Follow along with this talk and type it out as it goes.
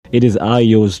It is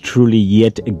yours truly,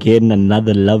 yet again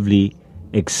another lovely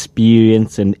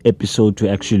experience and episode to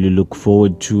actually look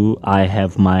forward to. I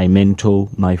have my mentor,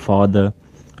 my father,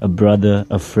 a brother,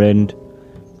 a friend,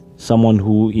 someone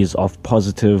who is of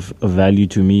positive value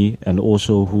to me and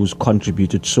also who's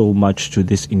contributed so much to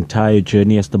this entire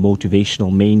journey as the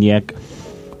motivational maniac.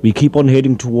 We keep on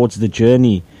heading towards the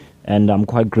journey, and I'm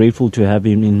quite grateful to have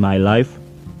him in my life.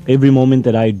 Every moment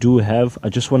that I do have, I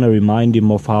just want to remind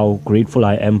him of how grateful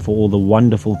I am for all the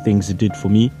wonderful things he did for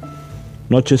me.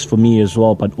 Not just for me as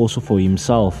well, but also for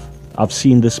himself. I've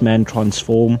seen this man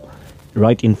transform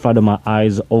right in front of my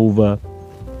eyes over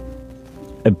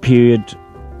a period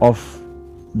of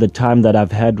the time that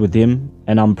I've had with him,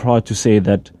 and I'm proud to say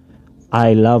that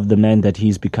I love the man that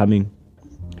he's becoming.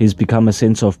 He's become a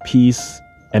sense of peace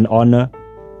and honor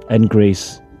and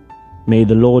grace. May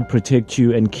the Lord protect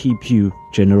you and keep you,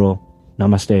 General.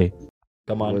 Namaste.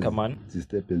 Come on.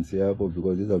 Disturbance yakho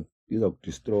because iza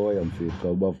destroy and fake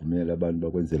ubavumela abantu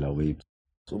bakwenzela waves.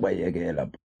 So bayekela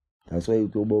lapho. That's why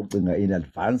utoba ucinga in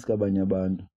advance kabanye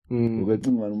abantu.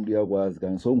 Ubecinga umuntu uyakwazi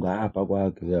kanti sowungapha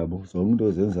kwakhe yabo. So umuntu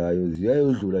ozenzayo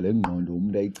ziyayodlula lengqondo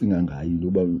umuntu ayicinga ngayo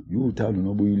loba uthando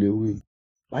nobuyile we.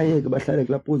 Bayeke bahlale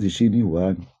kula position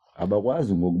i1.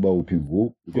 Abakwazi ngokuba uphi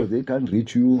ngoku because they can't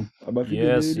reach you.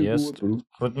 Yes.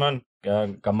 Good man.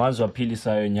 Gamazwa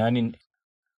philisayo nyani.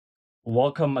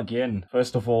 Welcome again.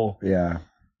 First of all. Yeah.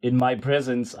 In my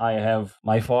presence, I have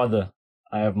my father,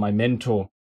 I have my mentor,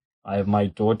 I have my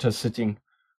daughter sitting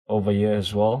over here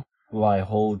as well, who I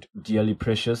hold dearly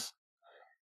precious.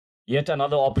 Yet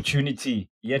another opportunity,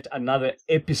 yet another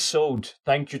episode.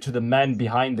 Thank you to the man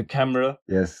behind the camera.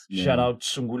 Yes. Shout out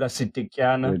Sungula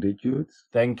Sitikyana.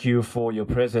 Thank you for your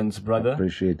presence, brother.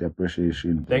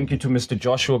 Appreciation. Thank you to Mr.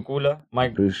 Joshua Kula. My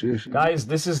appreciation. Guys,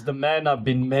 this is the man I've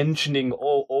been mentioning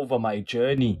all over my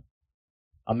journey.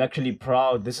 I'm actually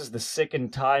proud. This is the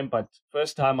second time, but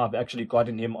first time I've actually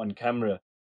gotten him on camera.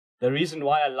 The reason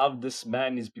why I love this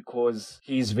man is because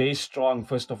he's very strong,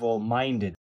 first of all,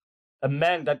 minded. A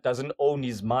man that doesn't own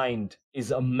his mind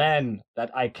is a man that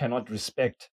I cannot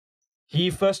respect. He,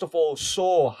 first of all,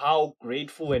 saw how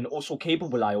grateful and also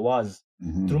capable I was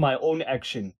through my own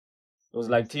action. It was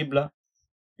like, Tibla,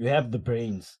 you have the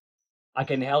brains. I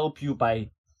can help you by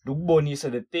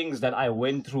the things that I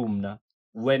went through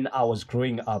when I was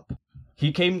growing up.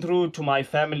 He came through to my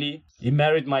family. He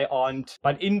married my aunt.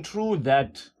 But in true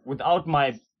that, without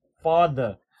my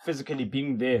father physically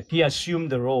being there, he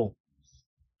assumed the role.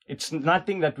 It's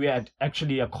nothing that we had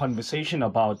actually a conversation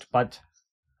about, but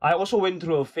I also went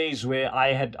through a phase where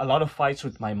I had a lot of fights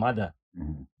with my mother.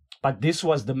 But this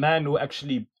was the man who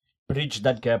actually bridged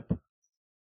that gap.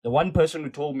 The one person who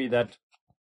told me that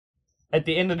at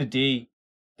the end of the day,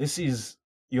 this is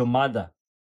your mother.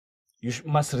 You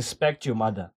must respect your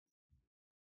mother.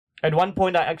 At one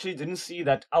point, I actually didn't see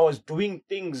that I was doing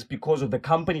things because of the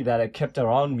company that I kept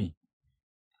around me.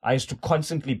 I used to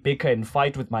constantly bicker and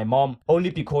fight with my mom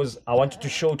only because I wanted to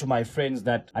show to my friends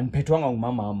that I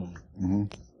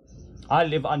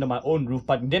live under my own roof,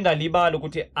 but then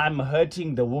I'm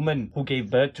hurting the woman who gave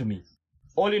birth to me.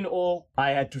 All in all, I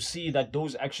had to see that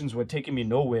those actions were taking me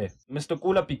nowhere. Mr.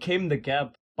 Kula became the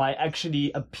gap by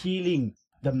actually appealing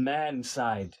the man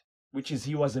side, which is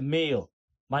he was a male.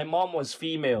 My mom was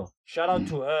female. Shout out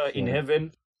to her in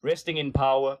heaven, resting in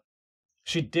power.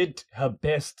 She did her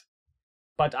best.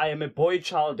 But I am a boy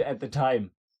child at the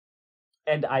time.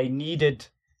 And I needed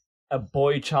a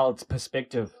boy child's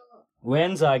perspective.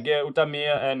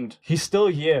 And he's still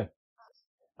here.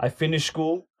 I finish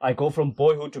school. I go from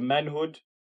boyhood to manhood.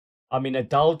 I'm in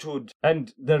adulthood.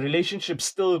 And the relationship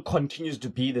still continues to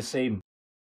be the same.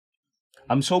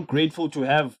 I'm so grateful to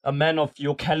have a man of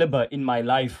your caliber in my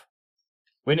life.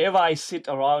 Whenever I sit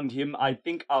around him, I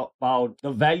think about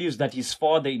the values that his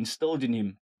father instilled in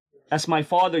him. As my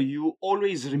father, you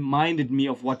always reminded me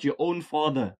of what your own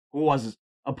father, who was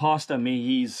a pastor,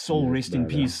 may his soul rest in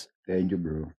peace. Thank you,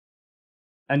 bro.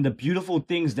 And the beautiful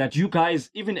things that you guys,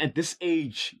 even at this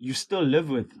age, you still live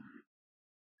with.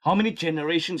 How many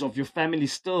generations of your family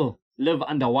still live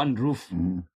under one roof?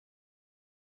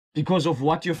 Because of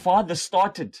what your father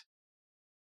started.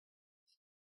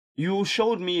 You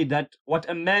showed me that what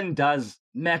a man does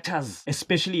matters,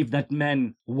 especially if that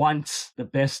man wants the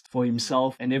best for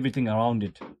himself and everything around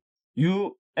it.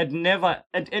 You had never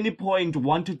at any point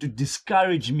wanted to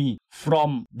discourage me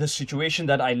from the situation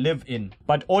that I live in.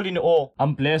 But all in all,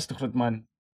 I'm blessed, Grootman.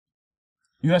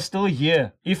 You are still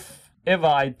here. If ever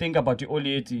I think about the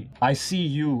Olieti, I see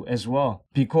you as well,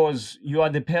 because you are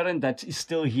the parent that is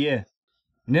still here.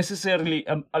 Necessarily,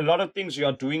 a lot of things you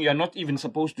are doing, you're not even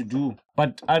supposed to do.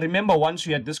 But I remember once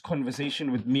you had this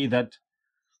conversation with me that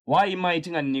Why am I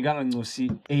eating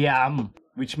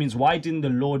which means why didn't the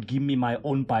Lord give me my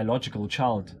own biological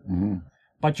child?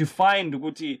 But you find,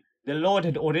 Guti, the Lord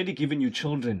had already given you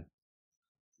children.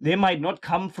 They might not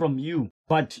come from you,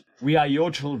 but we are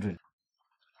your children.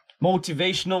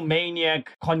 Motivational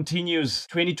Maniac continues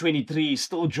 2023,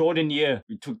 still Jordan year.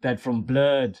 We took that from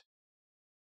Blurred.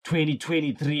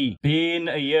 2023, been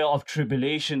a year of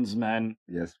tribulations, man.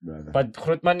 Yes, brother. But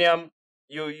Grootmaniam,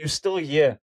 you still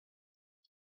here.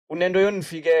 Unendo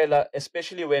yonifikela,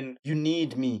 especially when you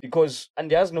need me, because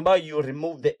andiyazi noba you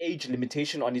remove the age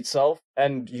limitation on itself,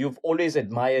 and you've always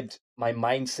admired my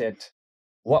mindset.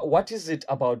 What is it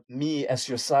about me as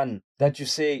your son that you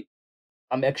say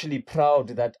I'm actually proud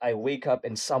that I wake up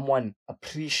and someone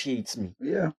appreciates me?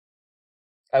 Yeah.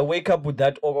 I wake up with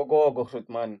that ogogogo,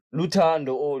 Grootman, luthando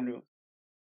olu,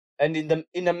 and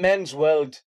in a man's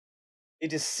world,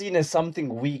 it is seen as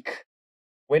something weak.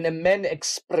 When a man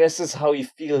expresses how he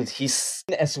feels, he's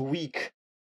seen as weak.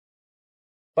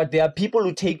 But there are people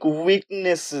who take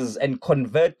weaknesses and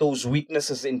convert those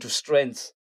weaknesses into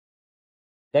strengths.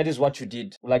 That is what you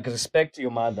did. Like, respect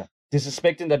your mother.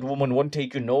 Disrespecting that woman won't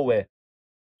take you nowhere.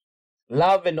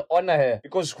 Love and honor her.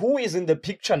 Because who is in the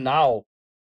picture now?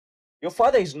 Your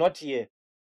father is not here.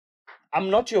 I'm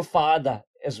not your father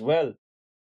as well.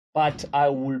 But I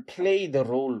will play the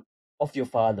role of your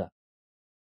father.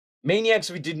 Maniacs,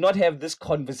 we did not have this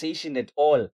conversation at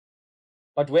all.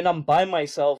 But when I'm by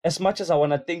myself, as much as I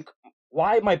want to think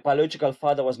why my biological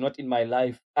father was not in my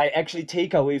life, I actually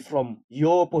take away from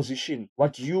your position,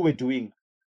 what you were doing.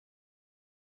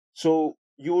 So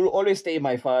you will always stay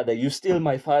my father. You're still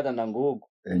my father, Nangogo.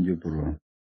 Thank you, bro.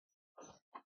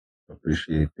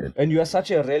 Appreciate it. And you are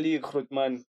such a relic,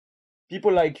 man.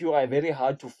 People like you are very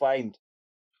hard to find.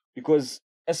 Because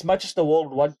as much as the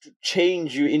world want to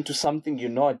change you into something you're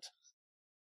not,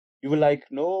 you were like,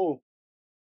 no,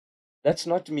 that's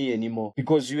not me anymore.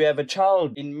 Because you have a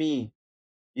child in me.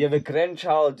 You have a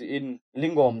grandchild in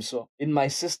Lingomso, in my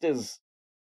sisters.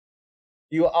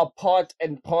 You are part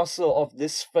and parcel of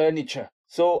this furniture.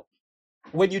 So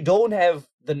when you don't have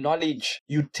the knowledge,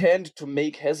 you tend to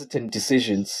make hesitant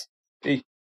decisions. Hey,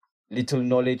 little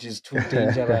knowledge is too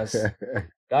dangerous.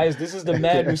 Guys, this is the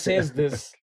man who says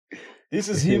this. This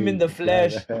is him in the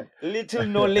flesh. Little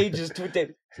knowledge is too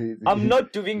dangerous. I'm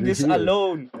not doing this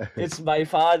alone. It's my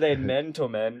father and mentor,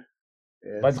 man.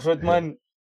 Yes. But Grootman,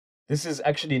 this is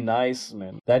actually nice,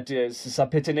 man. That is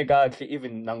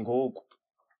even Nangoku.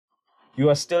 You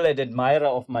are still an admirer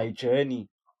of my journey.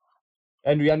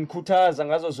 And uyangikhuthaza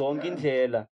ngazo zonke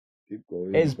indlela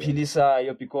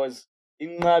eziphilisayo, because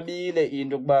inqabile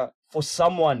into yokuba for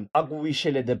someone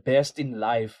akuwishele the best in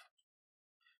life.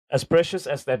 As precious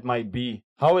as that might be,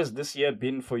 how has this year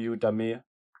been for you, Damir?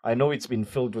 I know it's been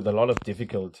filled with a lot of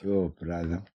difficulty. Yo,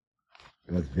 brother.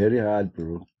 It was very hard,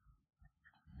 bro.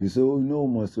 You so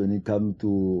almost when it comes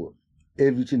to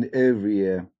every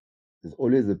year, there's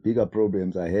always the bigger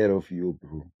problems ahead of you,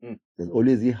 bro. There's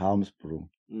always the harms, bro.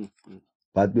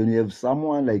 But when you have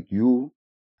someone like you,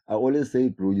 I always say,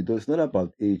 bro, it's not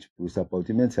about age, bro. It's about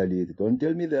your mentality. Don't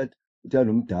tell me that. Why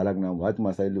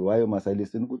must I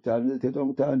listen?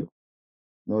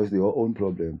 No, it's your own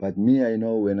problem. But me, I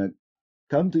know when I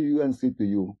come to you and speak to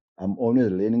you, I'm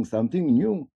always learning something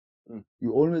new.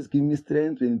 You always give me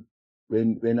strength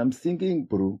when I'm thinking,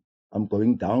 bro, I'm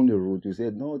going down the road. You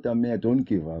said, no, Tammy, don't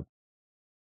give up.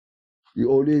 You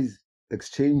always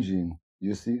exchanging,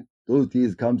 you see. Those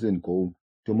days comes and go.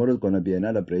 Tomorrow's going to be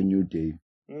another brand new day.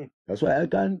 That's why I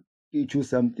can't teach you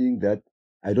something that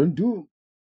I don't do,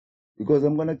 because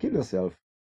I'm going to kill yourself.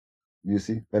 You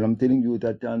see, but I'm telling you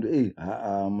that, hey,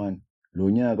 man,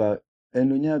 Lonyaka,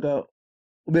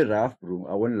 ube rough, bro.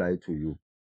 I won't lie to you.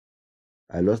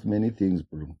 I lost many things,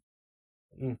 bro.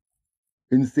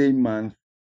 In same month,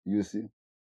 you see.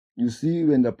 You see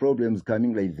when the problem's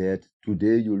coming like that,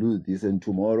 today you lose this and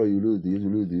tomorrow you lose this, you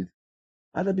lose this.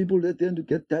 Other people, they tend to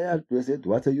get tired. They said,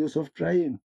 what's the use of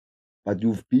trying? But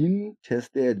you've been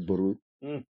tested, bro.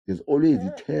 There's always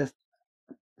a test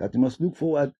that you must look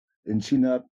forward and chin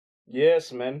up.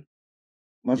 Yes, man.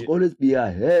 Must always be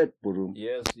ahead, bro.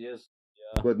 Yes. Yeah.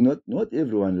 But not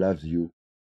everyone loves you.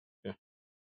 Yeah.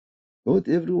 Not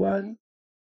everyone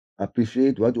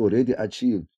appreciate what you already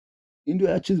achieved.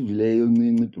 Into achieve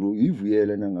bro,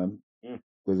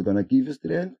 because it's gonna give you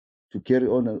strength to carry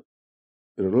on a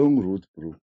wrong route,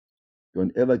 bro.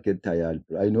 Don't ever get tired,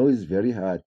 bro. I know it's very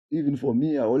hard. Even for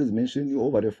me, I always mention you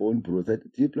over the phone, bro.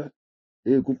 That Tipla,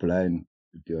 hey, good plan.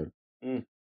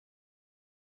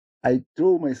 I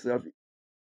throw myself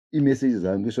in messages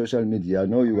on the social media. I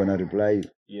know you're gonna reply.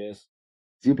 Yes.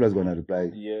 Tipla's gonna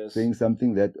reply. Yes. Saying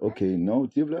something that, okay, no,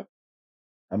 Tipla,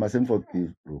 I mustn't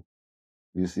forgive, bro.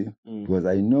 You see? Because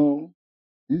I know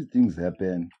these things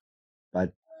happen,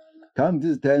 but come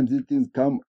these times, these things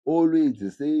come always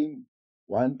the same,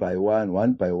 one by one,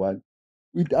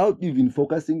 without even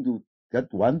focusing to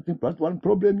that one thing, that one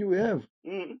problem you have.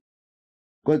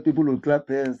 Because people will clap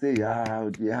here and say,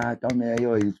 yeah, come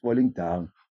here, he's falling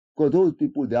down. Because those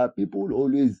people, there are people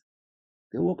always,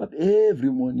 they wake up every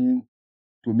morning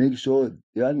to make sure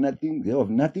they have nothing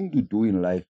to do in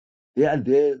life. They are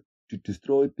there to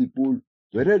destroy people.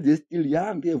 Whereas they're still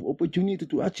young, they have opportunity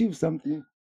to achieve something.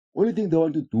 Only thing they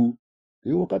want to do,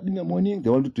 they wake up in the morning, they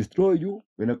want to destroy you.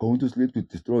 When they're going to sleep, to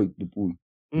destroy people.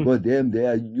 Because them, they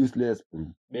are useless.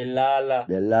 Belala,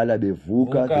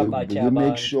 bevuka, they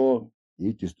make sure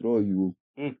they destroy you.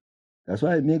 That's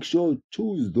why I make sure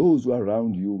choose those who are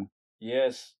around you.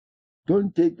 Yes.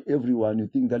 Don't take everyone. You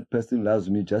think that person loves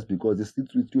me just because they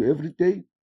sit with you every day.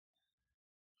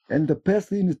 And the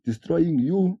person is destroying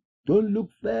you. Don't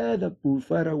look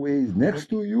far away. He's next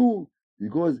to you.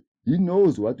 Because he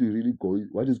knows what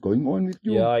is going on with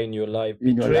you. Yeah, in your life.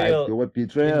 In Betrayal, your life,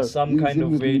 betrayal. In some kind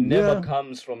of way never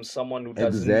comes from someone who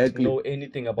doesn't know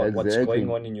anything about what's going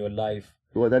on in your life.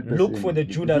 Look for the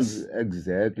Judas.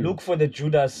 Exactly. Look for the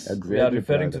Judas. Exactly, we are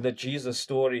referring brother. to the Jesus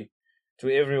story to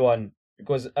everyone.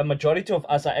 Because a majority of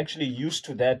us are actually used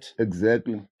to that.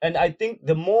 Exactly. And I think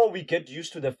the more we get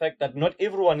used to the fact that not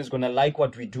everyone is going to like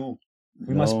what we do,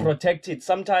 we must protect it.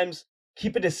 Sometimes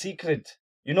keep it a secret.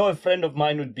 You know, a friend of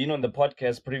mine who'd been on the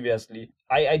podcast previously,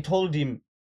 I told him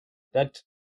that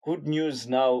good news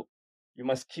now, you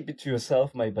must keep it to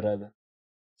yourself, my brother.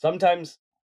 Sometimes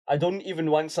I don't even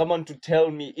want someone to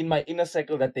tell me in my inner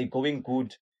circle that they're going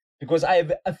good. Because I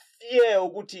have a fear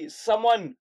ukuthi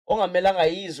someone ongamelanga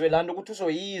izwe lando ukuthi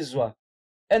uzoyizwa.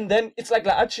 And then it's like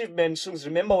achievements.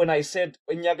 Remember when I said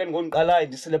when you're going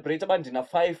to celebrate about dinner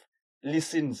 5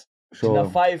 listens, dinner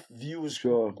 5 views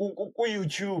Sure. ku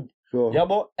YouTube. Sure.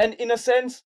 Yabo? And in a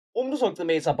sense,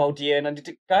 it's about yen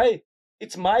and guy,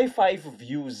 it's my 5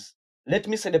 views. Let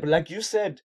me celebrate, like you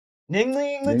said.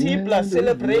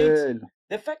 Celebrate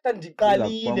the fact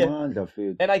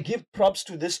that and I give props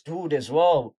to this dude as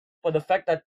well for the fact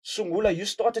that Sungula, you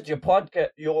started your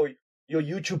podcast, your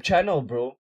YouTube channel,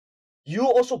 bro. You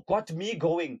also got me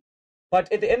going.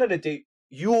 But at the end of the day,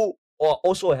 you are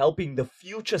also helping the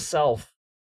future self.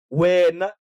 When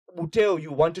Muteo,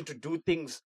 you wanted to do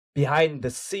things behind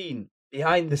the scene,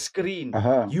 behind the screen.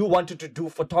 You wanted to do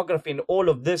photography and all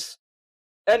of this.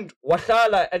 And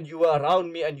Washala, and you were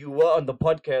around me and you were on the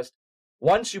podcast.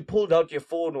 Once you pulled out your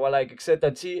phone, were like,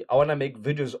 I want to make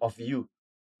videos of you.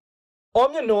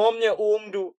 Omnya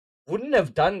umdu wouldn't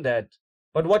have done that.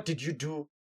 But what did you do?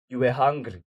 You were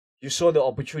hungry. You saw the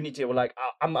opportunity. You were like,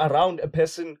 I'm around a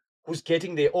person who's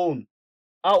getting their own.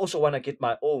 I also want to get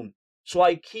my own. So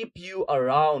I keep you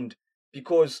around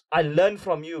because I learn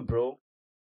from you, bro.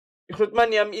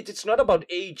 It's not about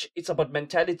age. It's about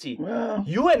mentality. Well,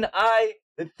 you and I,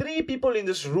 the 3 people in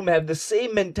this room, have the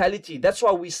same mentality. That's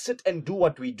why we sit and do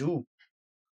what we do.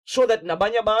 So that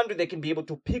Nabanya Bandu, they can be able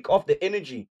to pick off the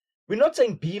energy. We're not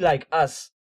saying be like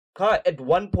us. At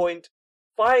one point,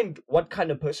 find what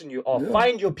kind of person you are. Yeah.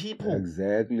 Find your people.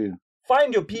 Exactly.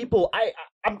 Find your people.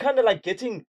 I'm kind of like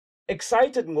getting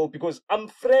excited more because I'm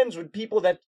friends with people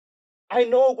that I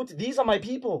know these are my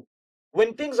people.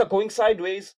 When things are going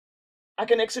sideways, I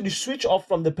can actually switch off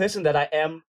from the person that I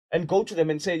am and go to them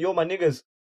and say, yo, my niggas,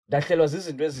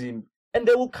 and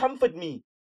they will comfort me.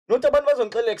 Not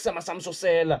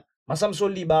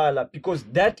because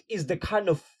that is the kind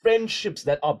of friendships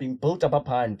that are being built up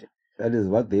upon. That is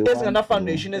what they There's want. enough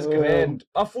foundation is grand.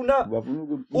 Abafuna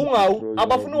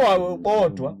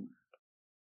kodwa.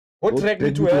 What drag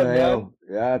me to hell, man?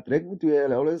 Yeah, drag me to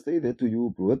hell. I always say that to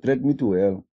you, bro. Drag me to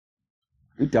hell.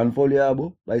 I-downfall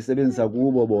yabo bayisebenzisa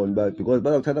kubo bona because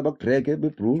bazakuthatha bakudrage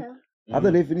bro. After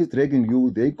they finish dragging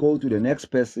you, they go to the next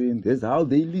person. That's how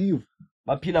they live.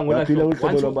 Baphila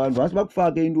uhlobo lwabantu once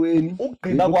bakufake entweni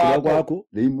ukugqiba kwakho,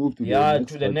 they move to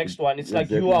the next one. It's like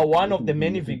you are one of the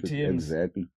many victims.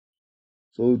 Exactly.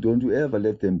 So don't you ever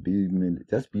let them be, man.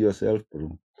 Just be yourself,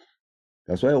 bro.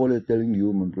 That's why I'm always telling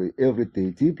you, man, bro, every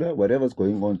day, Tipla, whatever's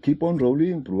going on, keep on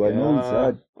rolling, bro. I know it's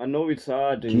hard. I know it's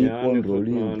hard. Keep on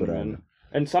rolling, bro.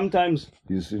 And sometimes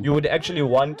you would actually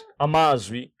want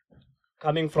amazwi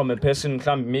coming from a person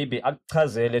maybe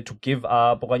akuchazele to give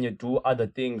up when you do other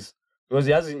things. Because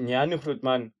yazi nyani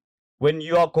man, when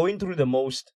you are going through the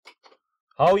most,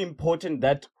 how important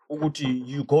that ukuthi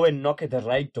you go and knock at the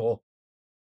right door.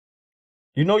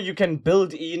 You know, you can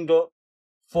build indo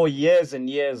for years and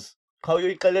years. How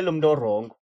you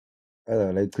wrong?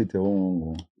 Like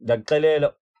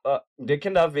They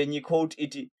can have any quote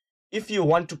iti. if you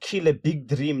want to kill a big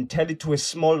dream, tell it to a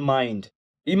small mind.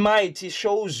 It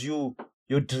shows you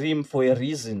your dream for a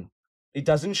reason. It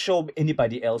doesn't show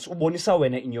anybody else. Ubonisa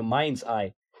wena in your mind's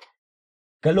eye.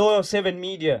 Galo 7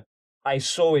 Media, I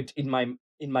saw it in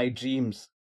my dreams.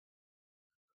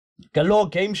 Galo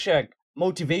Game Shack,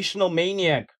 Motivational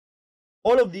Maniac.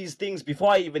 All of these things,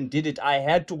 before I even did it, I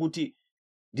had to go to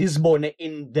disbone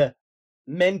in the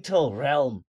mental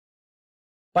realm.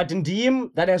 But in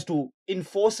DM, that has to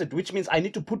enforce it, which means I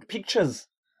need to put pictures.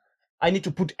 I need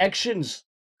to put actions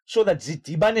so that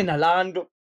zidibane nalando.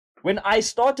 When I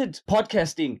started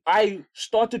podcasting, I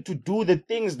started to do the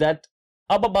things that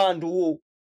ababandu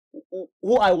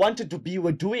who I wanted to be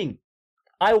were doing.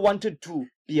 I wanted to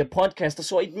be a podcaster,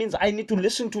 so it means I need to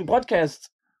listen to podcasts.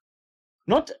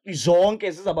 Not zonke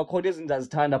ezizabakhona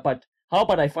ezindazithanda, but how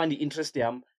about I find the interest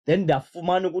yam? Then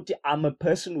ndafumana ukuthi I'm a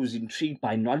person who's intrigued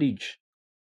by knowledge.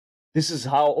 This is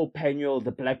how Openuel,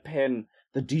 the Black Pen,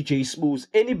 the DJ Smooth,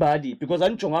 anybody, because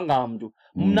I'm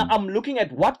looking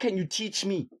at what can you teach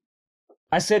me?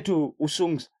 I said to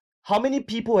Usungs, how many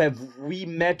people have we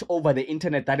met over the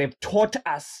internet that have taught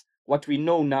us what we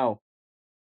know now?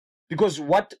 Because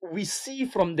what we see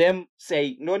from them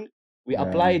say, no, we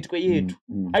apply it.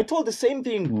 I told the same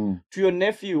thing to your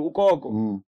nephew,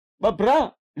 Ugogo. But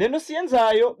bra, leno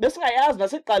siyenzayo, besingayazi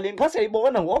nasekuqaleni xa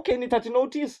siyayibona okay nithathe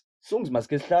notice. Songs must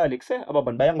get started, except about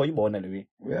bayangoyibona lewe.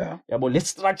 Yeah. Yabo, let's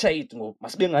structure it.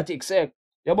 Must be ngathi except.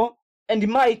 Yabo, and the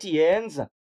mighty ends.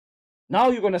 Now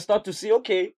you're gonna start to see,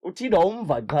 okay, utida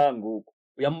umva qha ngoku.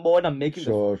 Uyambona making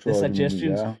the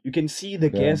suggestions. Yeah. You can see the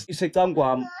guests,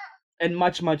 isecangwam, and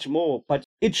much more. But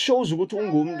it shows ukuthi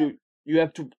ungumntu. You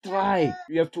have to try.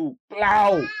 You have to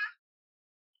plow.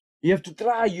 You have to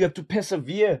try. You have to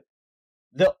persevere.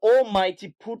 The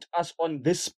Almighty put us on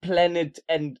this planet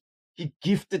and He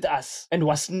gifted us and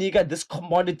was nigga this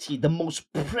commodity, the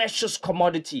most precious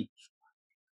commodity.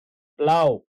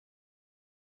 Plow.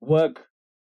 Work.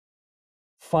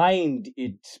 Find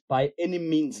it by any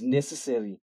means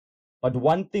necessary. But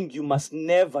one thing you must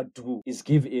never do is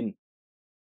give in.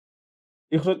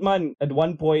 Ikhrutman, at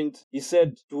one point, he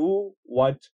said, do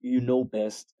what you know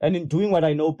best. And in doing what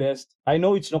I know best, I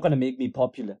know it's not going to make me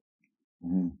popular.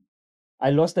 I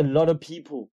lost a lot of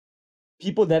people.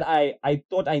 People that I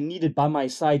thought I needed by my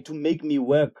side to make me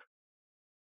work.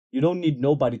 You don't need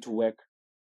nobody to work.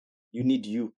 You need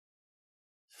you.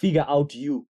 Figure out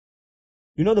you.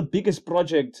 You know, the biggest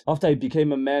project after I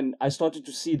became a man, I started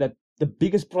to see that the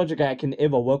biggest project I can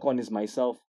ever work on is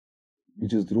myself.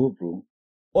 Which is true, bro.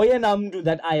 Oyenamdu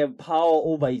that I have power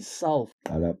over himself.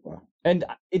 And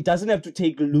it doesn't have to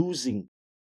take losing.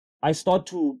 I start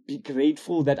to be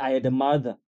grateful that I had a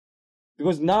mother.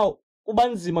 Because now,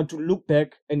 kubanzima to look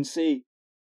back and say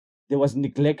there was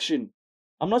neglection.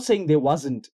 I'm not saying there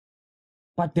wasn't,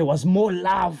 but there was more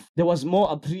love. There was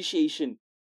more appreciation.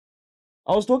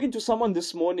 I was talking to someone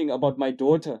this morning about my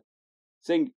daughter,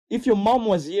 saying, if your mom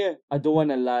was here, I don't want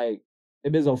to lie,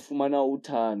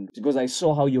 because I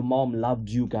saw how your mom loved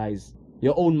you guys,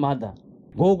 your own mother.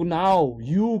 Go now,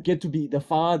 you get to be the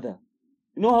father.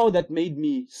 You know how that made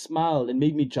me smile and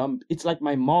made me jump? It's like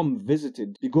my mom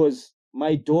visited, because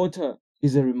my daughter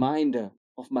is a reminder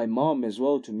of my mom as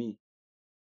well to me.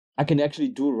 I can actually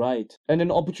do right. And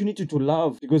an opportunity to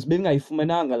love, because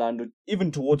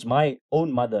even towards my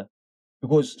own mother,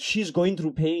 because she's going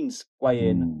through pains.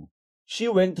 She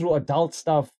went through adult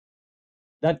stuff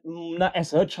that as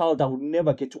her child I would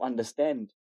never get to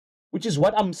understand. Which is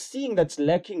what I'm seeing that's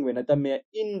lacking when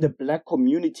in the black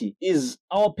community, is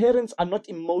our parents are not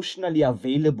emotionally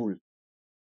available.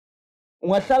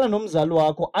 Ungahlala nomzali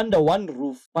wakho under one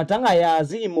roof, but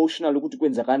angayazi emotional ukuthi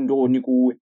kwenzeka ntoni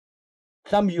kuwe.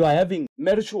 Mhlawumbe you are having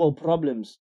marital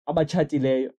problems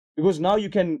abatshatileyo, because now you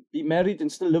can be married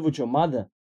and still live with your mother.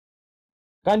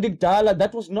 Kanti kudala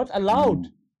that was not allowed.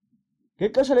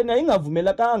 Ngexesha lena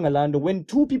ingavumelekanga laa nto. When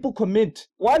two people commit,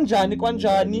 kwanjani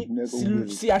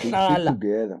siyahlala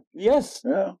together. Yes.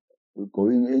 Yeah. You're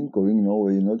going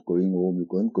nowhere, you're not going home,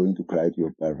 you're going to cry to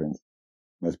your parents.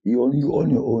 Must be on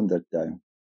your own that time.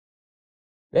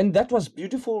 And that was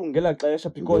beautiful ngela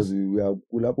xesha, because we are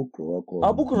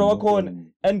abugrowa khona.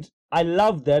 And I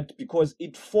love that because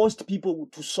it forced people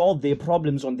to solve their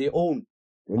problems on their own.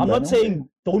 I'm not saying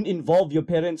don't involve your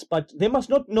parents, but they must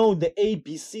not know the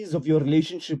ABCs of your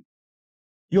relationship.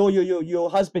 Your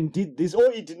husband did this,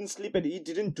 or he didn't sleep and he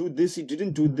didn't do this, he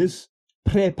didn't do this.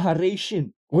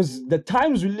 Preparation was the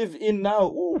times we live in now.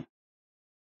 Ooh,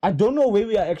 I don't know where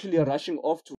we are actually rushing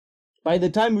off to. By the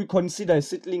time we consider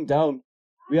settling down,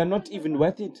 we are not even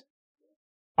worth it.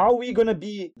 Are we going to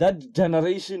be that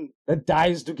generation that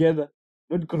dies together,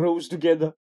 that grows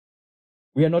together?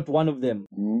 We are not one of them.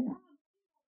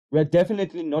 We are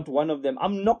definitely not one of them.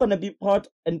 I'm not going to be part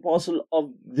and parcel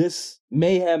of this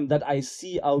mayhem that I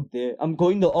see out there. I'm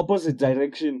going the opposite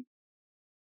direction.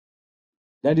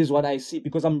 That is what I see,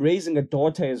 because I'm raising a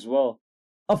daughter as well.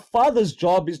 A father's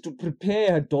job is to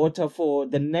prepare her daughter for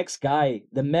the next guy,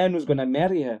 the man who's going to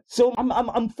marry her. So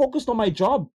I'm focused on my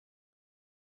job.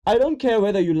 I don't care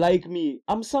whether you like me.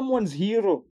 I'm someone's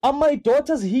hero. I'm my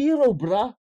daughter's hero,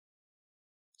 bruh.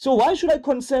 So why should I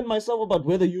concern myself about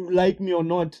whether you like me or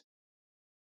not?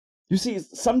 You see,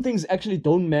 some things actually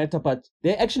don't matter, but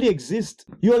they actually exist.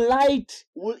 Your light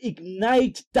will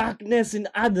ignite darkness in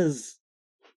others.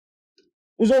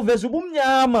 Uzoveza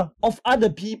ubumnyama of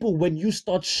other people when you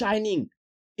start shining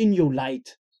in your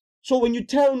light. So when you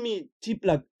tell me,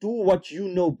 Tiplak, do what you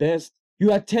know best,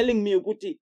 you are telling me,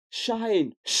 Uguti,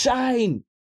 shine, shine.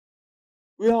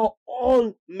 We are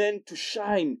all meant to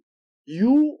shine.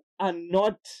 You are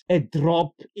not a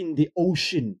drop in the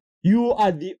ocean. You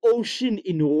are the ocean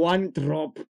in one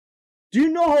drop. Do you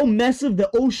know how massive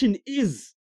the ocean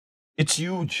is? It's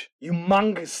huge,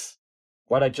 humongous.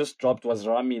 What I just dropped was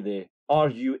Rami there.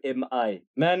 R-U-M-I.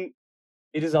 Man,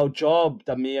 it is our job,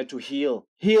 Tamir, to heal.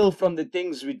 Heal from the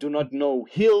things we do not know.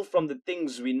 Heal from the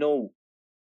things we know.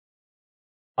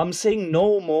 I'm saying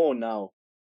no more now.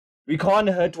 We can't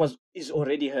hurt what is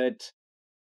already hurt.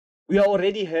 We are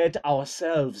already hurt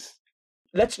ourselves.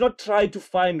 Let's not try to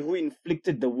find who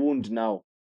inflicted the wound now.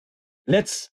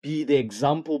 Let's be the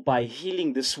example by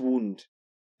healing this wound.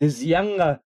 There's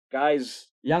younger guys,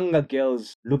 younger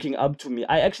girls looking up to me.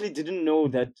 I actually didn't know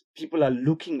that people are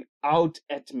looking out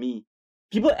at me.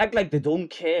 People act like they don't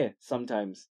care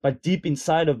sometimes, but deep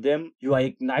inside of them, you are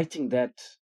igniting that.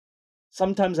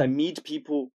 Sometimes I meet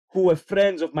people who were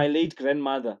friends of my late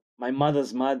grandmother, my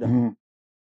mother's mother.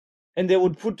 And they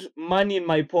would put money in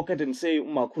my pocket and say,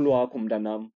 umakhulu wakho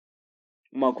mntanam,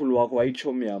 umakhulu wakho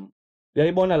wayichomi yam.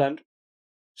 Uyayibona laa nto?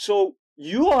 So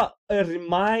you are a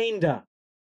reminder.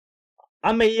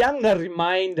 I'm a younger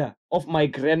reminder of my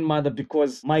grandmother,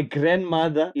 because my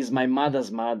grandmother is my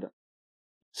mother's mother.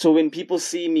 So when people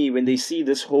see me, when they see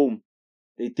this home,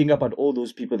 they think about all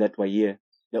those people that were here,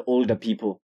 the older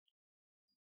people.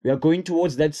 We are going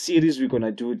towards that series we're going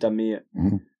to do, Tamir,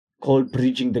 called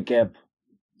Bridging the Gap.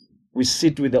 We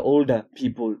sit with the older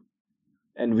people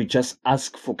and we just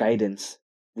ask for guidance.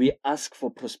 We ask for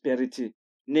prosperity.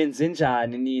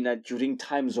 Nenzenjani nina during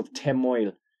times of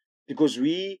turmoil, because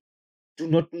we do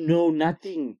not know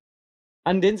nothing.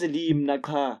 And then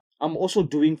I'm also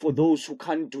doing for those who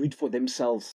can't do it for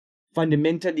themselves.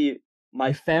 Fundamentally,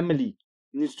 my family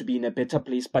needs to be in a better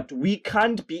place, but we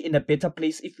can't be in a better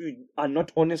place if we are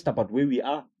not honest about where we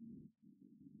are.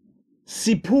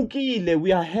 Sipukile,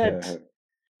 we are hurt.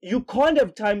 You can't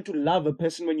have time to love a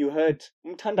person when you're hurt.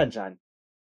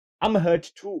 I'm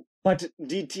hurt too. But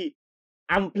DT,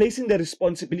 I'm placing the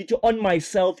responsibility on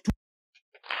myself to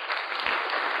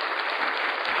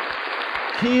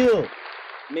heal.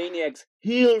 Maniacs,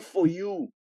 heal for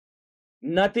you.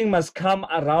 Nothing must come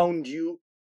around you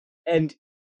and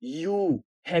you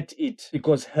hurt it,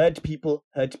 because hurt people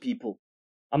hurt people.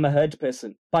 I'm a hurt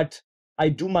person, but I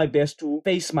do my best to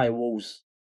face my woes.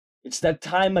 It's that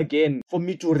time again for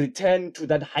me to return to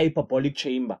that hyperbolic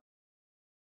chamber.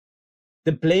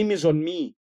 The blame is on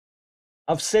me.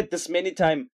 I've said this many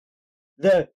times.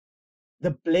 The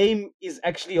blame is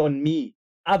actually on me.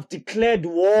 I've declared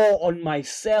war on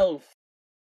myself.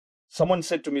 Someone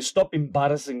said to me, stop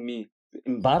embarrassing me.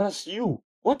 Embarrass you?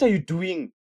 What are you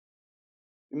doing?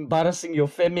 Embarrassing your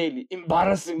family.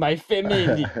 Embarrassing my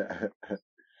family.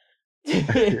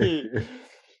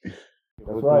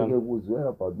 That's why ke kuzwela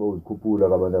about bawuzikhuphula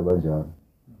kabantu abanjani.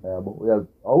 Yabo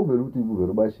awuveli ukuthi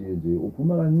uvele bashiye nje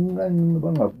uphuma kancane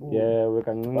bangakubona. Yeah,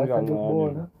 kancane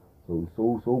kancane.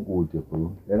 So good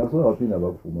bro. Yena sowaphinda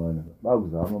bakufumana.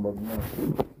 Bakuzama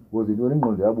bakumana. Because intoni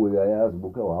ingqondo yabo uyayazi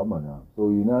bokhe wahamba nabo.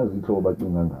 So yinazi ihlobo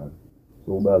bacinga ngayo.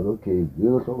 So bazi okay,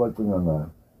 zero hlobo bacinga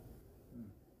ngayo.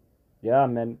 Yeah,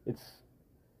 man, it's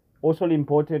also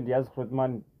important, yes,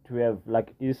 Grootman, to have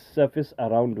like a surface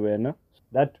around where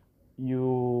that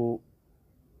you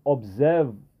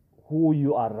observe who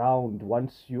you are around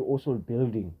once you're also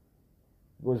building.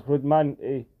 Because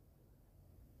Grootman,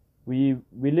 we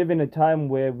live in a time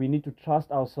where we need to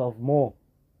trust ourselves more,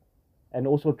 and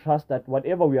also trust that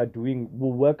whatever we are doing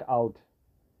will work out.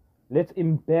 Let's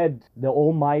embed the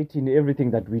Almighty in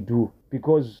everything that we do,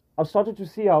 because I've started to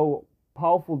see how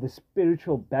powerful the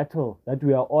spiritual battle that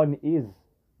we are on is,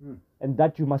 and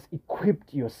that you must equip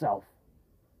yourself.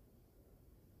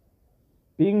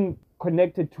 Being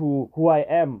connected to who I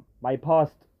am, my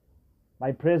past,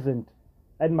 my present,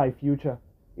 and my future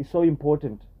is so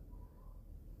important.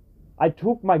 I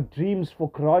took my dreams for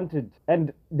granted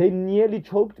and they nearly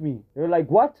choked me. They were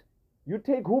like, what? You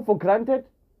take who for granted?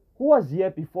 Who was here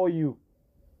before you?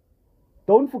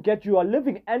 Don't forget you are a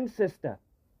living ancestor.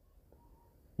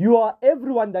 You are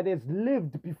everyone that has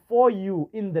lived before you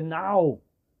in the now.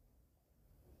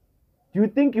 Do you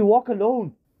think you walk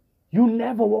alone? You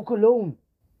never walk alone.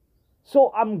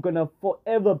 So I'm gonna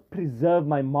forever preserve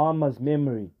my mama's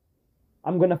memory.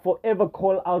 I'm gonna forever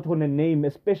call out on her name,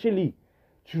 especially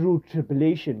through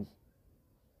tribulations,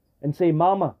 and say,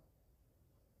 Mama,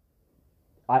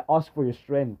 I ask for your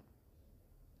strength.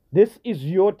 This is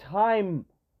your time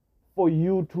for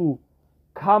you to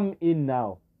come in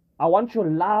now. I want your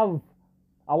love.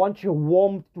 I want your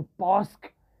warmth to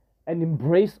bask and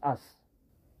embrace us.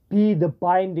 Be the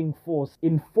binding force.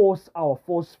 Enforce our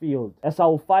force field as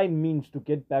our find means to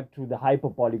get back to the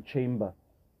hyperbolic chamber.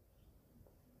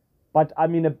 But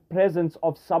I'm in the presence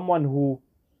of someone who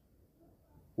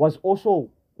was also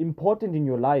important in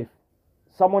your life.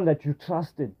 Someone that you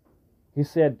trusted. He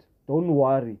said, don't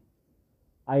worry.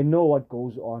 I know what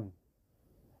goes on.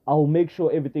 I'll make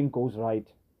sure everything goes right.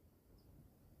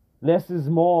 Less is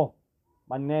more,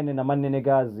 manene na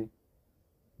manenekazi.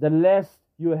 The less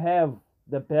you have,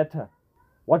 the better.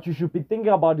 What you should be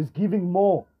thinking about is giving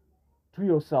more to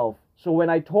yourself. So when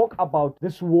I talk about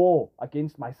this war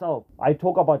against myself, I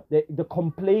talk about the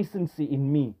complacency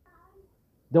in me.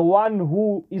 The one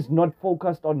who is not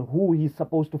focused on who he's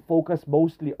supposed to focus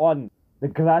mostly on. The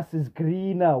grass is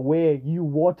greener where you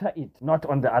water it, not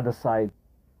on the other side.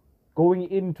 Going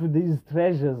into these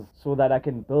treasures so that I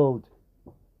can build.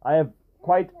 I have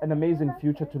quite an amazing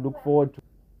future to look forward to.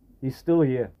 He's still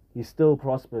here. He still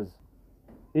prospers.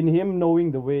 In him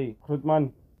knowing the way,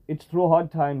 Grootman, it's through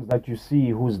hard times that you see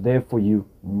who's there for you.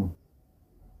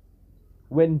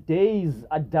 When days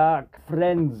are dark,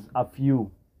 friends are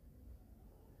few.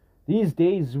 These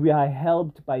days we are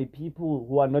helped by people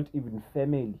who are not even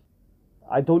family.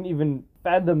 I don't even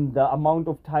fathom the amount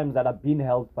of times that I've been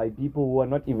helped by people who are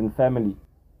not even family.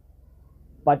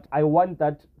 But I want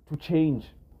that to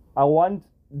change. I want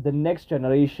the next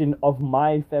generation of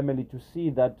my family to see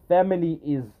that family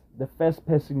is the first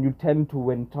person you turn to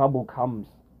when trouble comes.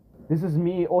 This is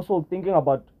me also thinking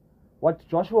about what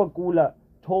Joshua Kula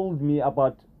told me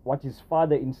about what his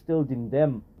father instilled in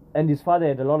them. And his father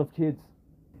had a lot of kids.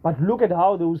 But look at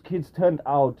how those kids turned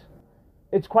out.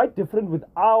 It's quite different with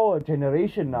our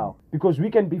generation now. Because we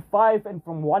can be 5 and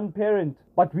from one parent,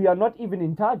 but we are not even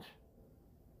in touch.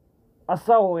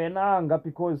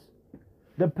 Because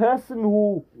the person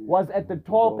who was at the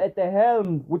top, at the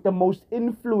helm, with the most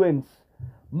influence,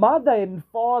 mother and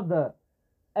father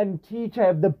and teacher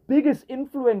have the biggest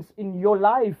influence in your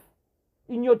life,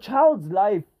 in your child's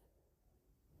life,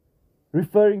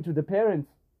 referring to the parents.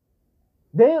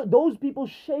 Those people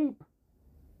shape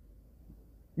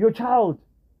your child.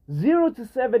 0 to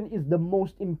 7 is the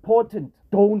most important.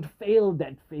 Don't fail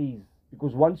that phase,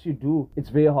 because once you do, it's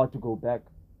very hard to go back.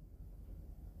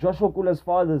 Joshua Kula's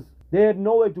fathers, they had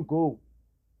nowhere to go.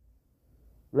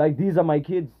 Like, these are my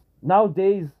kids.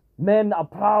 Nowadays, men are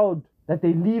proud that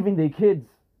they leave in their kids.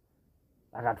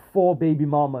 I got 4 baby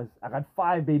mamas. I got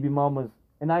 5 baby mamas.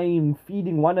 And I ain't even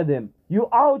feeding one of them. You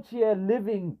out here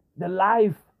living the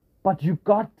life, but you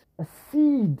got a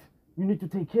seed you need to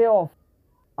take care of.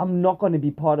 I'm not going to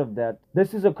be part of that.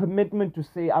 This is a commitment to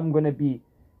say I'm going to be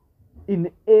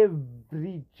in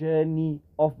every journey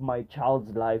of my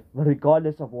child's life,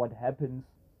 regardless of what happens.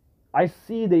 I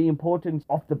see the importance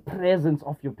of the presence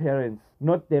of your parents,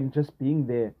 not them just being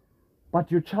there.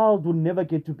 But your child will never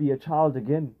get to be a child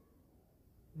again.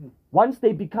 Once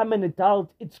they become an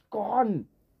adult, it's gone.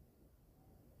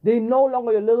 They're no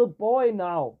longer a little boy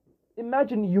now.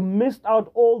 Imagine you missed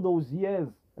out all those years.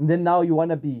 And then now you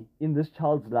want to be in this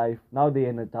child's life. Now they're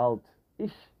an adult.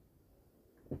 Ish.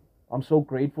 I'm so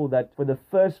grateful that for the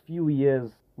first few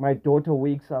years, my daughter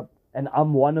wakes up and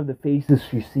I'm one of the faces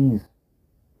she sees.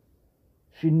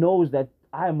 She knows that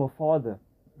I am a father.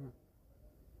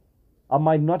 I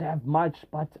might not have much,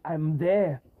 but I'm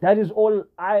there. That is all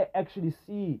I actually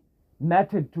see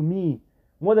mattered to me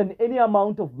more than any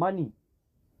amount of money.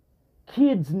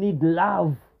 Kids need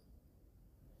love.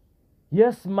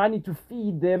 Yes, money to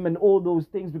feed them and all those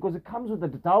things, because it comes with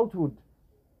adulthood.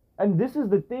 And this is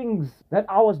the things that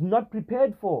I was not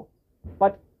prepared for.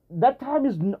 But that time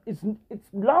it's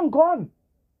long gone.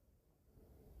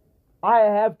 I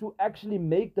have to actually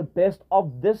make the best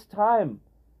of this time.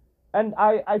 And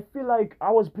I feel like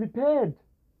I was prepared.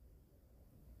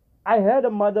 I had a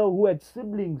mother who had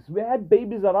siblings. We had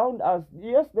babies around us.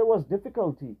 Yes, there was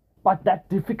difficulty. But that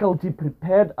difficulty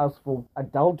prepared us for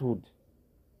adulthood.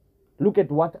 Look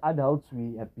at what adults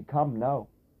we have become now.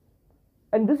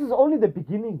 And this is only the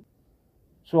beginning.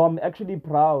 So I'm actually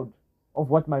proud of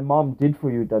what my mom did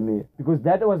for you, Dami, because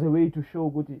that was a way to show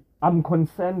Guti, I'm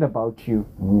concerned about you.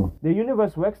 The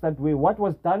universe works that way. What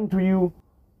was done to you,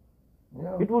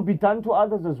 it will be done to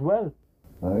others as well.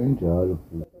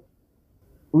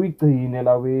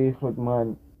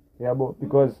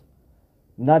 Because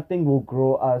nothing will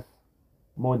grow us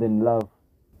more than love.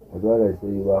 That's what I say,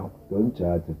 well, don't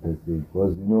judge a person,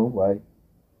 because you know why?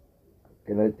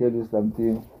 Can I tell you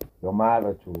something? Your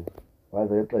mother too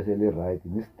was actually right.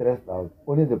 He's stressed out.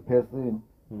 Only the person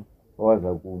was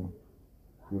a woman.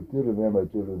 You still remember, I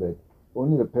told you that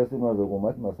only the person was a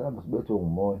woman. My son was better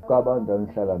more. Kaban dan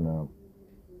shala now.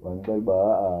 One guy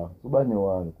ba subani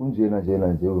one. Kunjena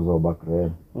jena je uzoba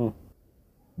krem.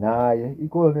 Naye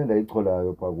ikona nda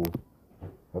ikholayo phaku.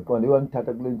 Ngaqonda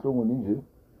iwanthatha kule nhlungu ninje.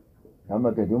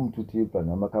 Nama ke ndimthuthipa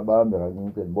nama kabambe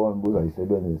kancinci ndibona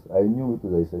uzayisebenzisa. I knew ukuthi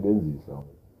uzayisebenzisa.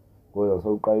 Kodwa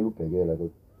sawuqala ubhekela ke.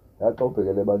 Xa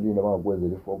ubhekele ebantwini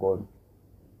abangakwenzela ifokono.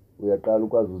 Uyaqala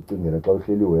ukwazi ucingela xa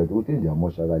uhleli wedwa ukuthi nje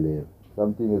amoshakaleyo.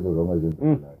 Something is wrong as it.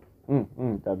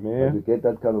 You get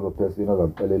that kind of a person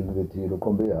ozakuxelela into ethile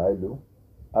uqombe hayi lo.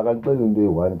 Akanixeli into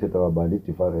eyi-one ithetha kabantu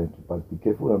i-different, but be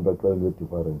careful and baxela into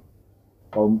e-different.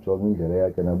 Xa umjonga indlela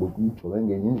yakhe nabo umjonge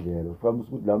ngenye indlela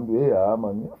ufumanisa ukuthi laa mntu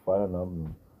hama uyafana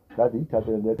nam ngathi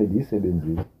ithathe lento yakhe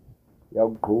ndiyisebenzile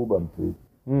yakuqhuba mfethu.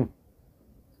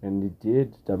 And it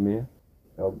did, Tamir.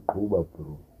 Yakuqhuba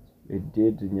bro. It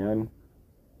did, nyani.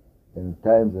 And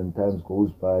times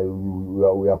goes by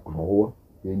uyagrowa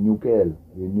yenyukela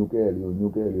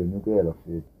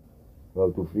fethu.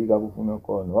 Wawutufika apho ufuna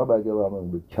khona waba ke wama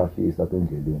ngibekutyhafisa apha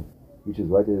endleleni, which is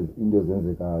what into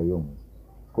zenzekayo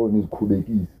khona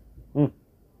izikhubekisi.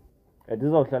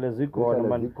 Zizawuhlala zikhona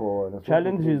man.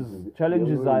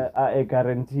 Challenges are a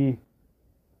guarantee.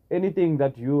 Anything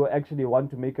that you actually want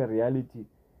to make a reality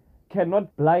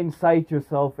cannot blindside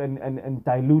yourself and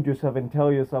dilute yourself and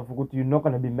tell yourself that you're not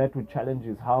going to be met with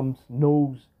challenges, harms,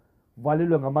 no's,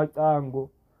 valelwe ngamacango.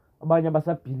 Abanye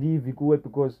abasabelieve kuwe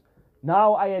because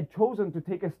now I had chosen to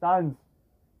take a stance.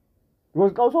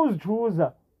 Because also choose.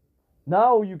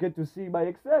 Now you get to see by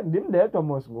extent ndimndedwa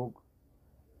mos ngoku.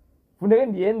 Funeke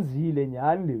ndiyenzile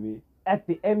nyani we. At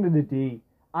the end of the day,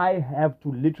 I have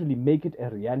to literally make it a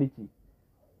reality.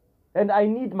 And I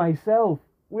need myself.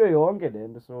 We're yonke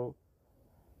then. So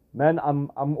man,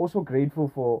 I'm also grateful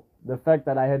for the fact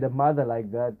that I had a mother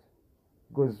like that.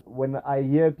 Because when I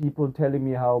hear people telling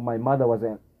me how my mother was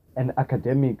an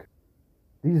academic,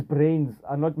 these brains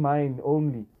are not mine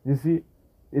only. You see,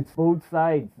 it's both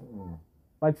sides.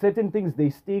 But certain things, they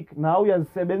stick. Now you have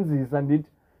sebenzis and it,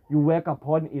 you work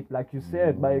upon it, like you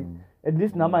said. But at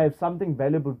least now I have something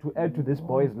valuable to add to this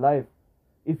boy's life.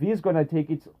 If he's going to take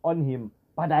it on him,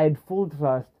 but I had full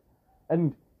trust.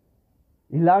 And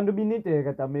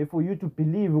for you to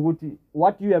believe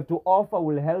what you have to offer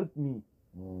will help me.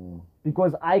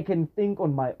 Because I can think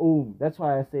on my own. That's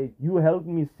why I say you help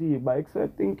me see. By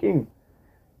except thinking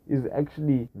is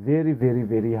actually very, very,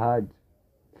 very hard.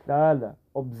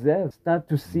 Observe, start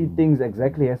to see things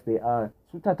exactly as they are.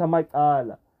 To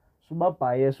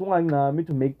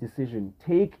make decision.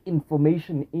 Take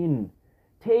information in.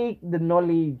 Take the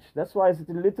knowledge. That's why I said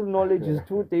little knowledge is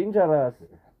too dangerous.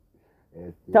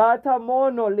 Tata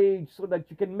more knowledge so that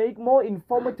you can make more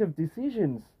informative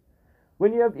decisions.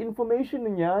 When you have information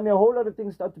in your hand, a whole lot of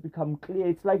things start to become clear.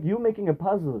 It's like you making a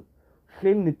puzzle.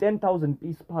 10,000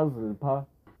 piece puzzle.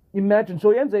 Imagine,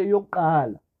 so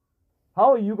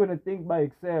how are you going to think by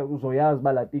Excel?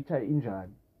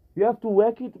 You have to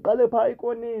work it.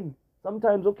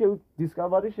 Sometimes, okay,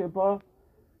 discovery shaper.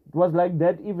 It was like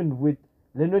that even with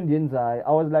Lennon Yenzai.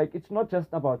 I was like, it's not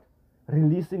just about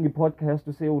releasing a podcast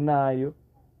to say, oh, nah, you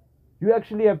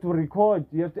actually have to record.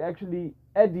 You have to actually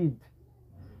edit.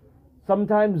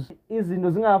 Sometimes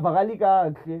izinto zingavakali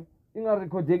kahle,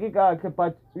 ingarekhodeki kahle,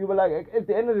 but you were like, at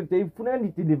the end of the day, ufuna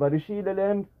ndideliver ishile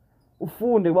land,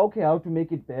 ufunde okay, how to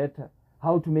make it better,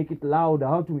 how to make it louder,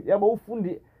 how to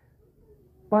ufunde.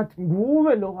 But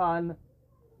nguwe lohana,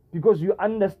 because you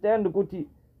understand ukuthi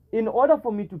in order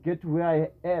for me to get to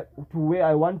where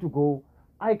I want to go,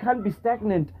 I can't be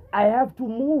stagnant. I have to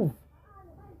move.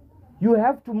 You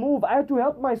have to move. I have to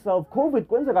help myself. COVID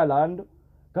kwenzeka lando.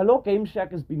 Galo Game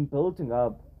Shack has been building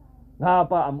up.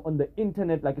 Napa, I'm on the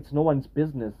internet like it's no one's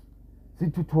business. See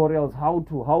tutorials, how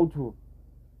to.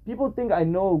 People think I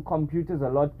know computers a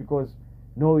lot because,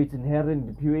 no, it's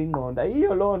inherent, viewing on. I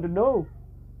hear alone, no.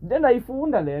 Then I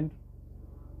found a land.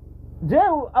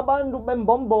 Abantu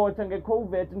bembombotha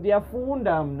nge-COVID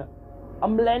ndiyafunda.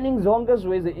 I'm learning zonke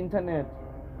ways the internet.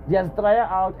 Ndiyazitry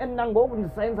out and nangoku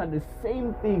ndisenza the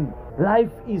same thing.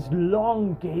 Life is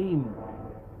long game.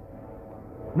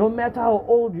 No matter how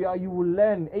old you are, you will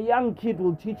learn. A young kid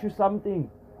will teach you something.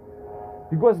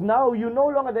 Because now you're no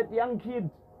longer that young kid.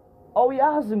 Oh,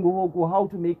 yeah, how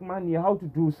to make money, how to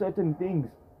do certain things.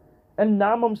 And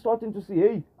now I'm starting to see,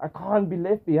 hey, I can't be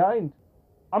left behind.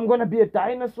 I'm going to be a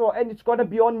dinosaur and it's going to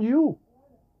be on you.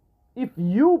 If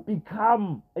you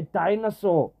become a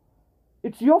dinosaur,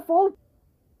 it's your fault.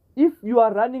 If you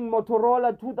are running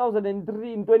Motorola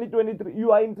 2003 in 2023,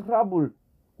 you are in trouble.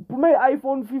 My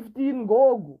iPhone 15,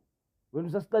 go. When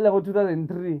you just tell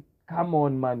 2003, come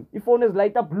on, man. Your phone is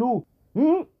light up blue.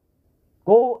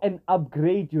 Go and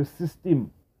upgrade your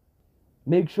system.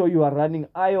 Make sure you are running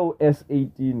iOS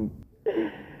 18.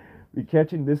 We're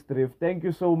catching this drift. Thank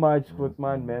you so much,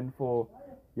 Grootman, man, for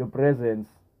your presence.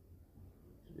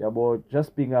 Yeah, but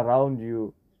just being around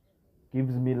you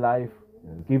gives me life,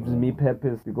 gives me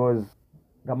purpose, because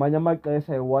I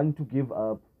want to give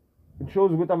up. It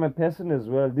shows what I'm a person as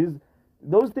well.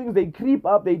 Those things, they creep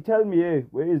up. They tell me, hey,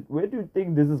 where do you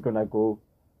think this is gonna go?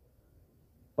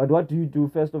 But what do you do?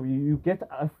 First of all, you get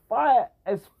as far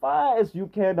as you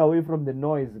can away from the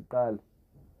noise, Carl.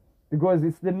 Because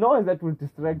it's the noise that will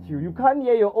distract you. You can't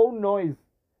hear your own noise.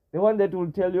 The one that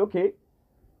will tell you, okay,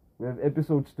 we have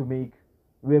episodes to make,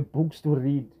 we have books to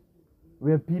read,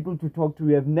 we have people to talk to,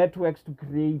 we have networks to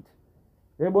create.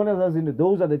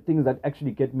 Those are the things that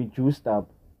actually get me juiced up.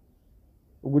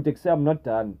 I'm not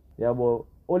done. Yeah, but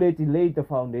already laid the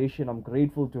foundation. I'm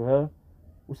grateful to her.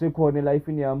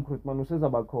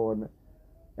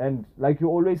 And like you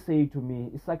always say to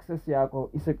me, success yako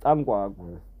is a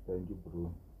Thank you,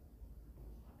 bro.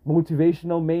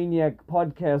 Motivational Maniac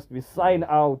podcast. We sign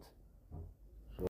out.